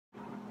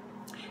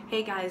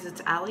Hey guys,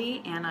 it's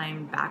Allie and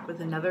I'm back with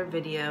another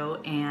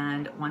video,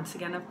 and once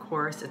again, of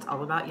course, it's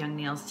all about Young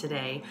Nails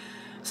today.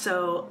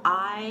 So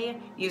I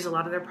use a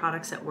lot of their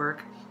products at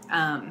work,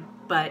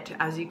 but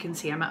as you can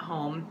see, I'm at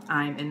home.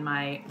 I'm in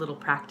my little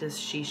practice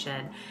she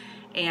shed,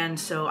 and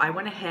so I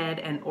went ahead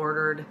and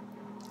ordered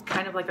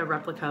kind of like a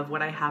replica of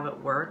what I have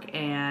at work,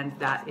 and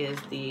that is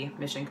the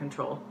Mission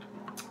Control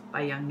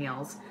by Young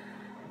Nails.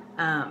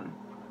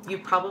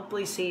 You've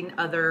probably seen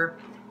other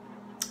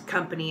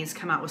companies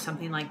come out with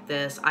something like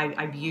this.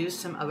 I've used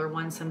some other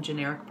ones, some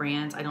generic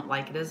brands. I don't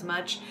like it as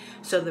much.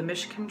 So the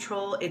Mission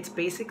Control, it's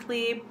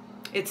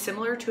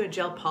similar to a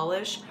gel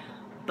polish,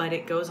 but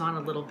it goes on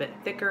a little bit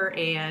thicker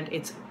and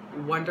it's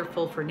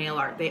wonderful for nail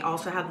art. They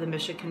also have the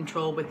Mission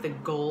Control with the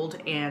gold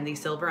and the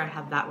silver. I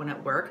have that one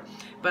at work,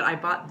 but I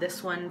bought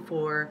this one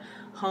for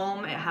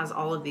home. It has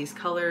all of these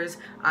colors.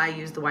 I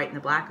use the white and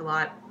the black a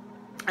lot.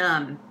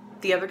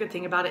 The other good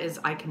thing about it is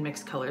I can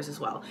mix colors as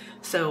well.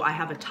 So I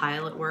have a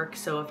tile at work,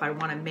 so if I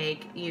want to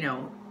make,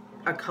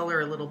 a color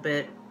a little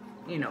bit,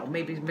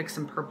 maybe mix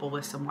some purple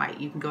with some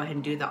white, you can go ahead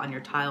and do that on your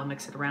tile,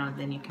 mix it around, and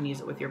then you can use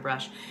it with your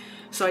brush.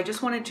 So I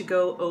just wanted to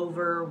go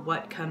over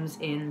what comes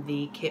in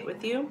the kit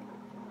with you,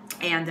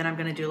 and then I'm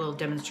going to do a little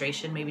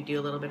demonstration, maybe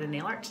do a little bit of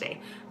nail art today.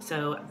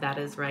 So that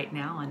is right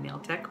now on Nail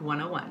Tech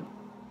 101.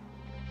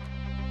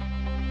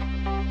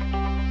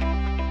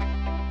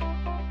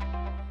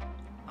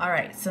 All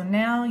right, so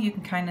now you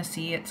can kind of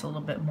see it's a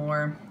little bit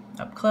more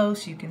up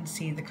close. You can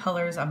see the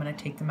colors. I'm going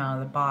to take them out of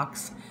the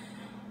box.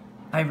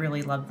 I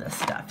really love this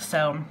stuff.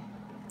 So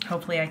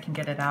hopefully I can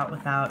get it out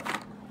without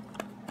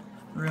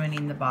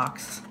ruining the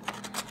box.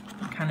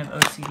 I'm kind of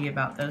OCD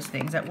about those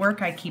things. At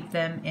work, I keep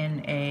them in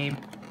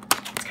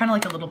it's kind of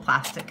like a little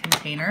plastic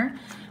container.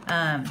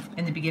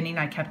 In the beginning,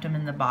 I kept them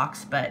in the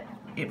box, but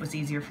it was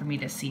easier for me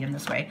to see them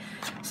this way.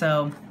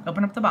 So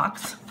open up the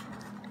box.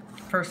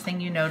 First thing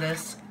you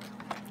notice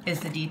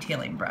is the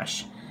detailing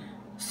brush.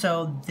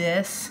 So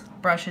this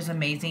brush is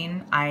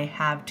amazing. I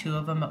have two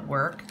of them at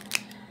work.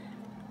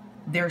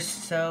 They're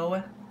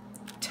so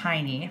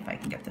tiny, if I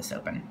can get this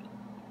open.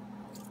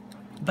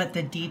 But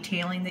the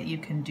detailing that you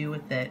can do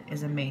with it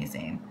is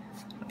amazing.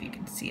 If you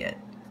can see it.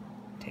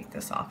 Take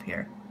this off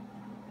here.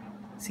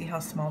 See how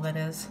small that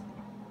is?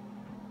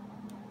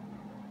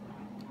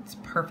 It's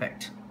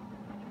perfect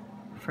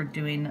for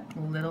doing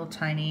little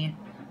tiny,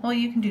 well,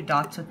 you can do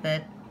dots with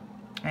it.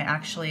 I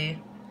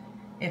actually,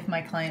 if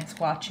my client's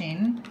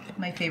watching,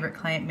 my favorite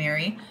client,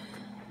 Mary,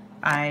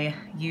 I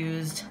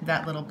used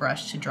that little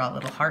brush to draw a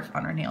little heart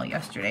on her nail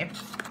yesterday.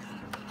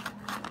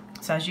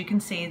 So as you can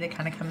see, they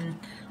kind of come in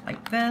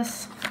like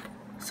this.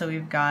 So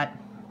we've got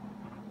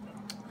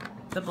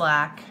the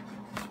black,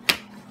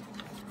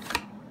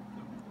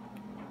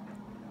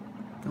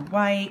 the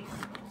white,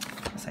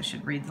 I guess I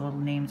should read the little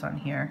names on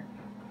here,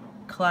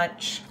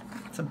 clutch,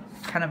 it's a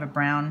kind of a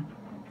brown,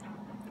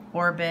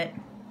 orbit,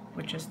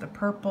 which is the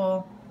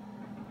purple,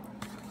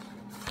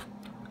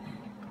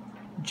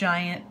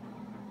 giant,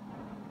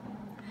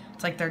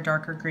 it's like their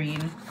darker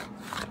green.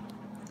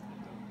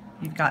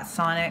 You've got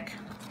Sonic,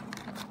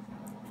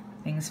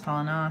 things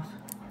falling off.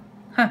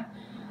 Huh.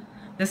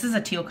 This is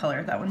a teal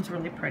color. That one's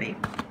really pretty.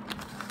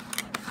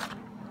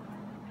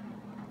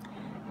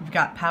 You've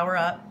got Power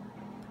Up.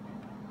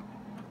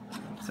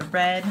 It's a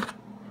red.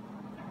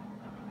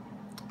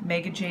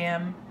 Mega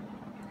Jam.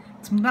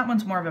 That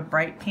one's more of a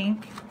bright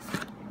pink.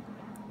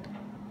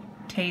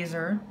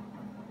 Taser.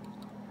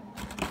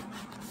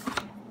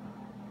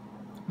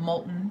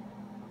 Molten.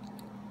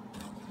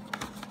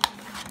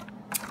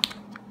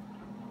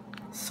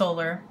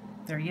 Solar,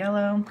 they're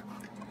yellow.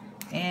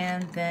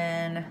 And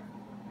then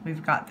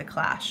we've got the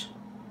Clash,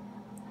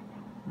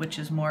 which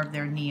is more of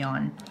their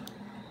neon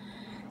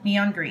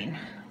green.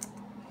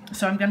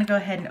 So I'm going to go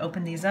ahead and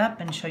open these up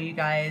and show you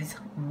guys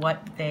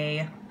what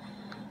they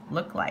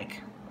look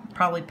like.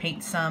 Probably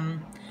paint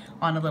some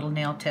on a little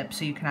nail tip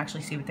so you can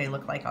actually see what they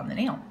look like on the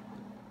nail.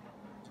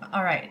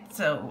 All right,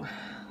 so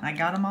I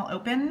got them all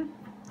open,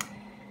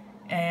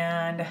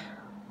 and I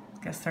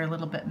guess they're a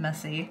little bit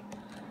messy.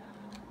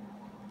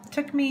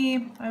 Took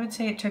me, I would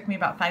say it took me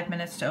about 5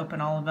 minutes to open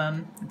all of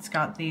them. It's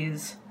got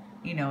these,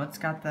 it's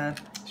got the,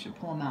 I should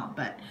pull them out,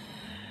 but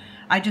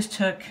I just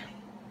took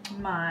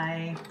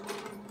my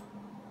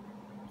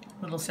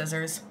little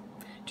scissors,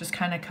 just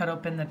kind of cut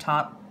open the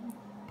top,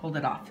 pulled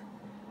it off,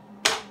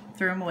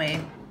 threw them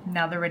away.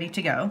 Now they're ready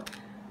to go.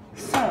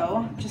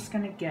 So I'm just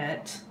gonna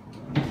get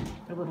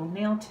a little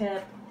nail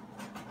tip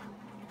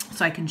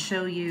so I can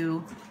show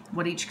you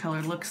what each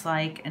color looks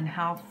like and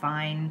how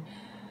fine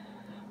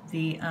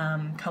the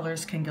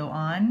colors can go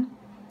on.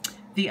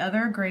 The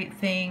other great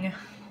thing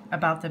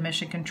about the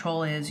Mission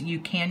Control is you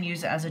can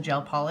use it as a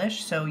gel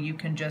polish, so you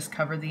can just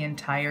cover the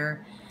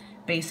entire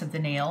base of the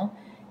nail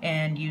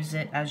and use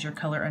it as your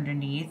color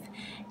underneath.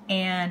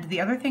 And the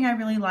other thing I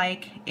really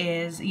like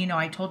is,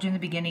 I told you in the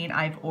beginning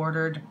I've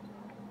ordered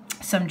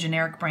some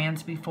generic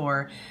brands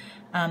before.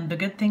 The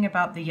good thing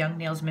about the Young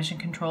Nails Mission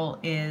Control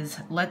is,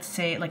 let's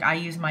say, like I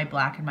use my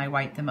black and my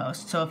white the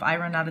most. So if I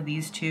run out of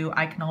these two,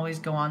 I can always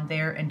go on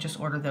there and just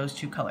order those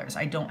two colors.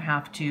 I don't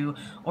have to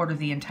order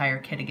the entire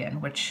kit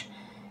again, which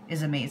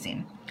is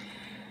amazing.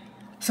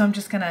 So I'm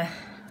just gonna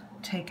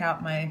take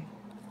out my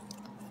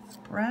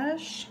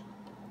brush.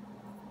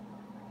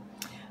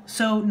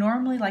 So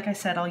normally, like I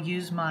said, I'll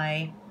use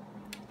my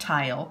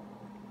tile.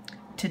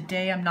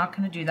 Today I'm not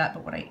gonna do that,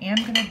 but what I am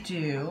gonna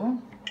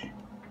do,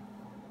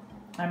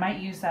 I might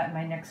use that in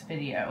my next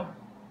video,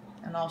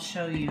 and I'll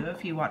show you,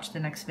 if you watch the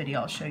next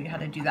video, I'll show you how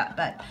to do that.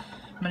 But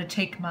I'm going to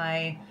take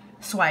my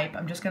swipe,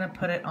 I'm just going to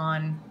put it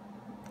on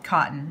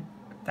cotton.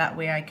 That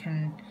way I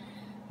can,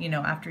 you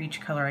know, after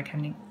each color I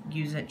can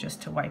use it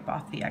just to wipe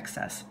off the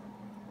excess.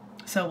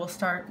 So we'll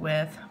start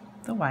with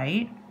the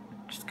white,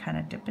 just kind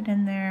of dip it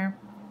in there.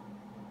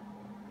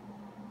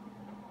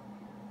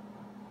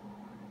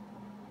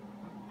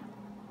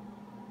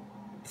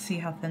 See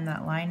how thin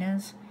that line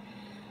is?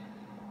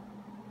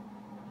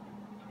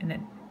 And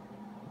it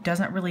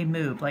doesn't really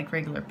move like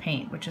regular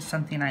paint, which is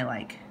something I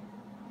like.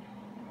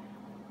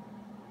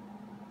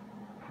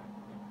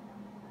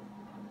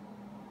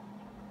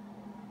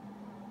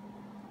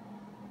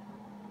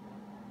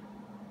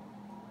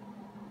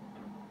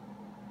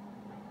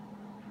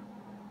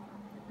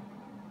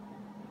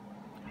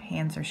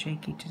 Hands are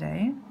shaky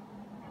today.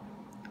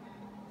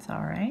 It's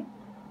all right.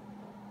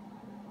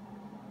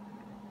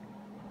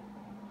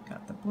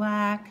 Got the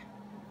black.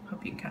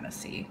 Hope you can kind of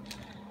see.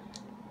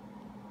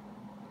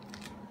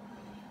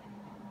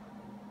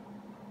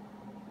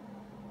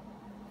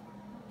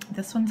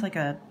 This one's like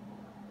a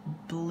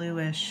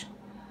bluish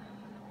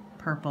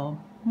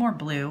purple, more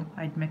blue.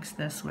 I'd mix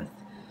this with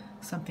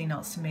something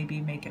else to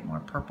maybe make it more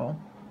purple.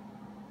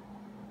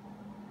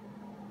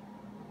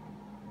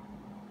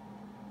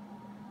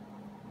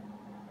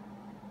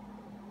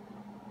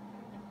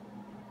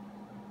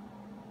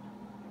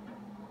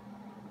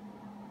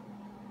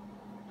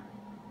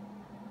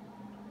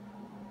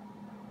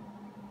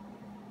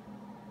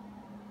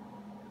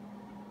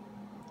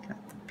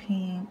 Got the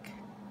pink.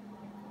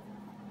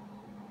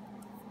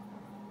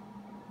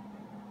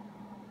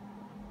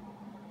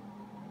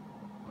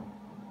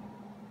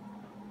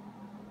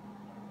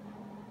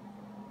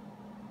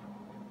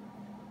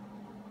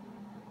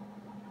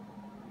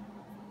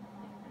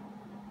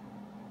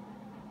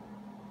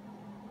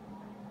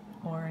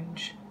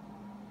 Orange.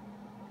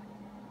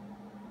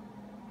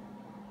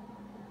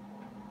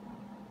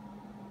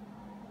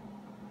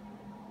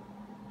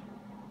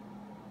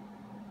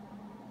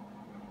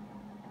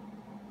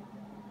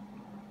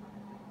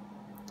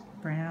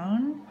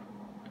 Brown.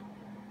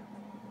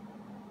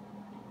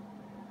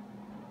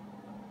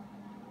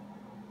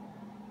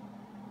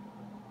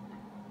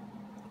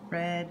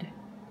 Red.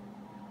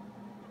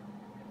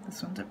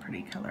 This one's a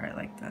pretty color, I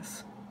like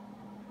this.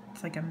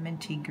 It's like a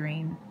minty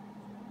green.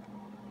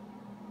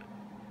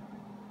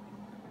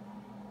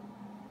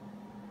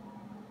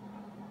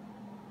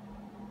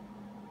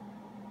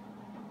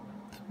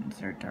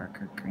 These are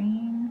darker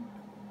green.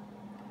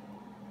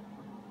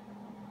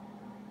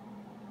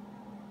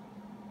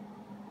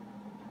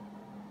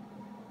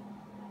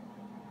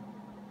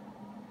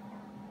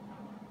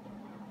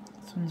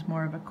 This one's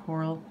more of a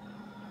coral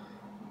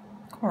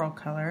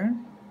color.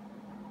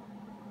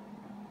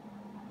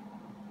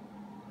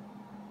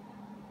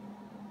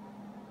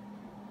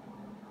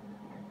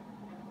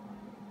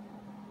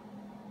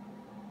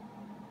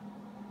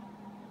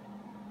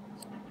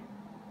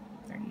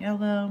 They're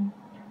yellow.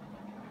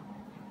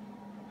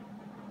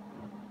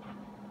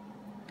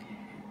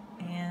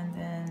 And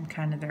then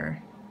kind of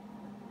their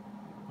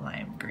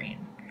lime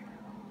green.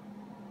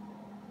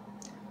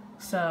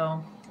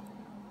 So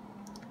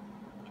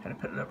try to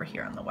put it over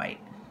here on the white.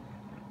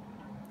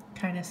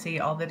 Kind of see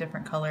all the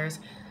different colors.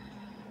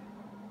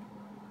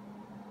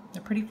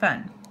 They're pretty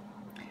fun.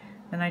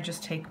 Then I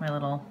just take my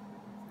little,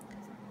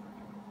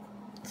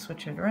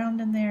 switch it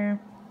around in there.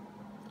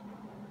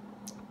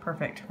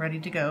 Perfect, ready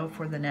to go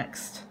for the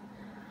next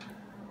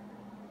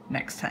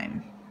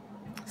time.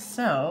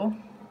 So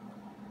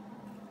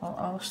I'll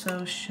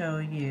also show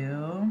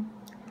you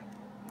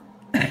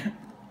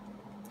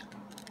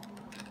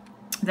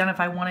then if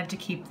I wanted to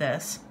keep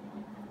this,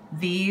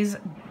 these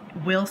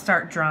will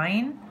start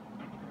drying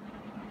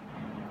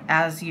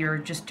as you're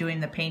just doing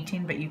the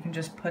painting, but you can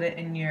just put it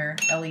in your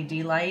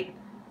LED light.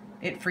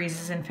 It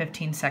freezes in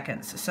 15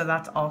 seconds, so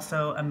that's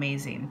also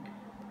amazing.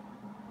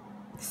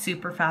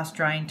 Super fast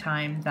drying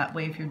time. That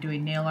way if you're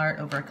doing nail art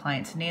over a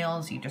client's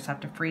nails, you just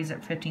have to freeze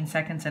it 15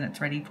 seconds and it's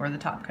ready for the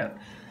top coat.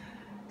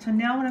 So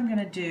now what I'm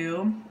gonna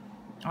do,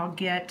 I'll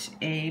get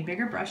a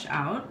bigger brush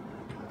out,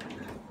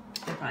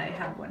 if I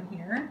have one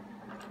here.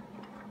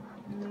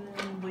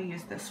 We'll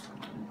use this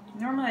one.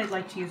 Normally I'd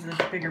like to use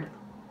a bigger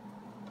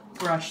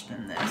brush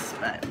than this,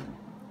 but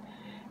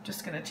I'm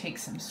just gonna take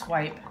some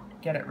swipe,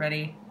 get it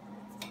ready.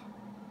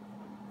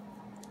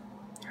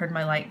 Heard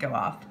my light go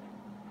off.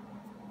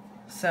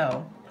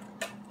 So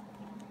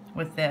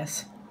with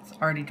this, it's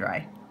already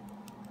dry,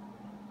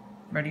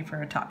 ready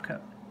for a top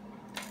coat.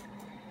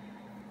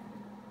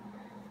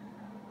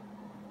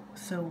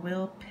 So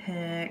we'll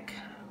pick,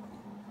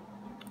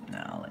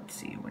 now let's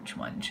see, which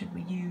one should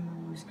we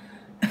use?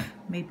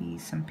 Maybe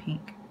some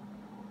pink.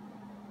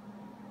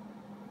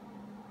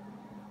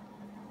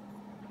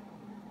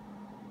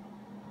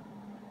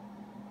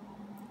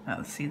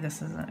 Oh, see,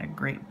 this isn't a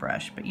great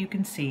brush, but you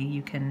can see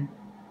you can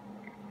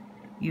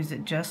use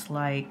it just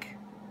like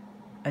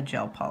a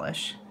gel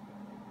polish.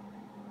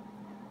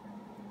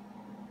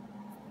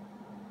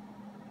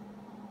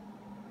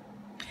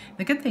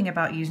 The good thing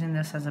about using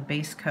this as a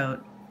base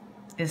coat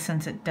is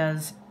since it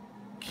does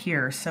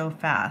cure so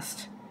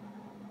fast,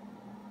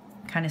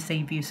 kind of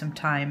save you some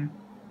time,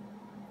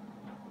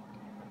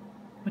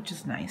 which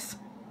is nice.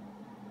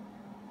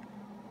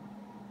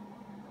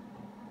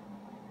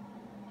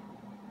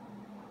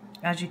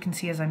 As you can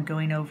see, as I'm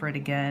going over it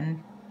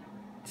again,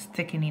 it's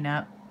thickening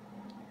up.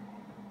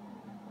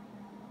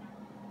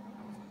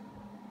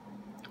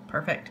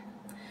 Perfect.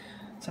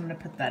 So I'm going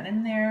to put that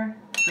in there,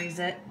 freeze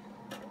it,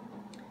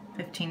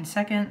 15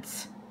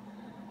 seconds.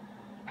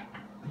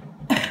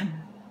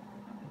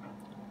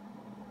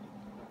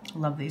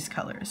 Love these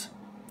colors.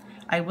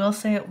 I will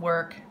say at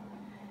work,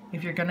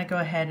 if you're going to go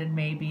ahead and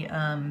maybe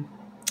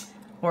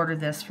order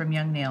this from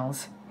Young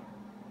Nails,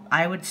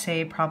 I would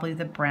say probably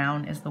the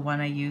brown is the one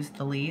I used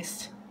the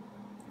least.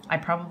 I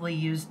probably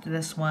used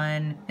this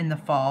one in the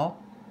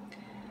fall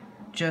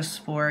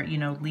just for, you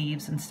know,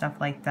 leaves and stuff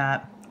like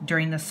that.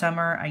 During the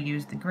summer, I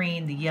used the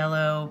green, the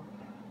yellow,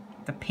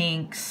 the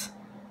pinks,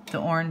 the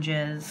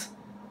oranges.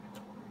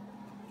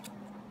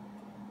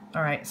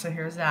 All right, so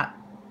here's that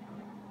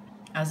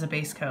as a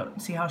base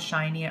coat. See how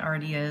shiny it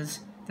already is?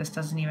 This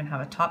doesn't even have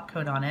a top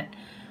coat on it.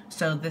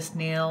 So this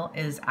nail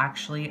is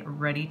actually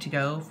ready to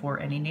go for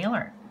any nail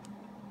art.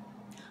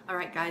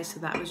 Alright guys, so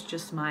that was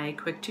just my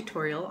quick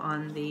tutorial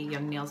on the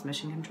Young Nails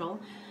Mission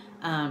Control.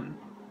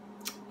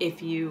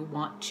 If you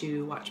want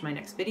to watch my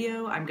next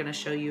video, I'm going to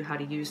show you how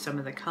to use some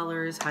of the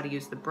colors, how to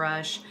use the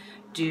brush,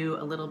 do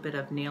a little bit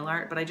of nail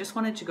art, but I just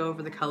wanted to go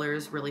over the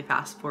colors really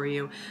fast for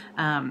you.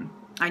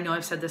 I know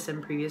I've said this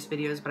in previous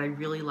videos, but I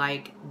really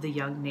like the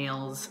Young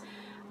Nails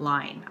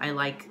line. I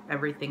like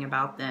everything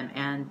about them,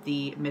 and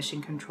the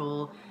Mission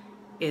Control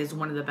is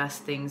one of the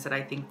best things that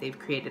I think they've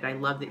created. I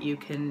love that you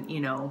can,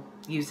 you know,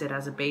 use it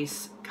as a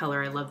base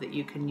color. I love that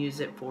you can use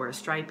it for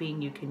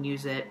striping. You can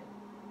use it,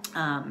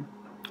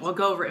 I'll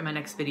go over it in my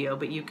next video,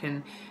 but you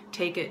can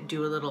take it,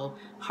 do a little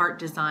heart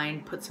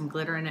design, put some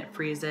glitter in it,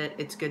 freeze it,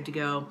 it's good to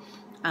go.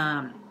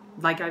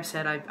 Like I've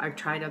said, I've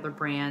tried other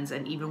brands,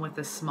 and even with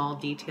this small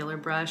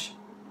detailer brush,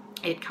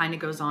 it kind of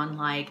goes on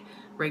like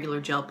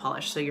regular gel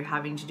polish, so you're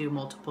having to do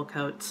multiple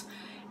coats,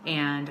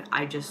 and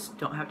I just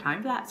don't have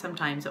time for that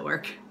sometimes at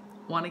work.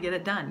 Want to get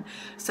it done.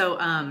 So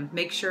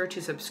make sure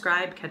to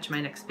subscribe, catch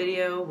my next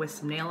video with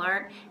some nail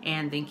art,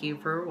 and thank you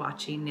for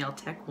watching Nail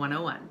Tech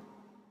 101.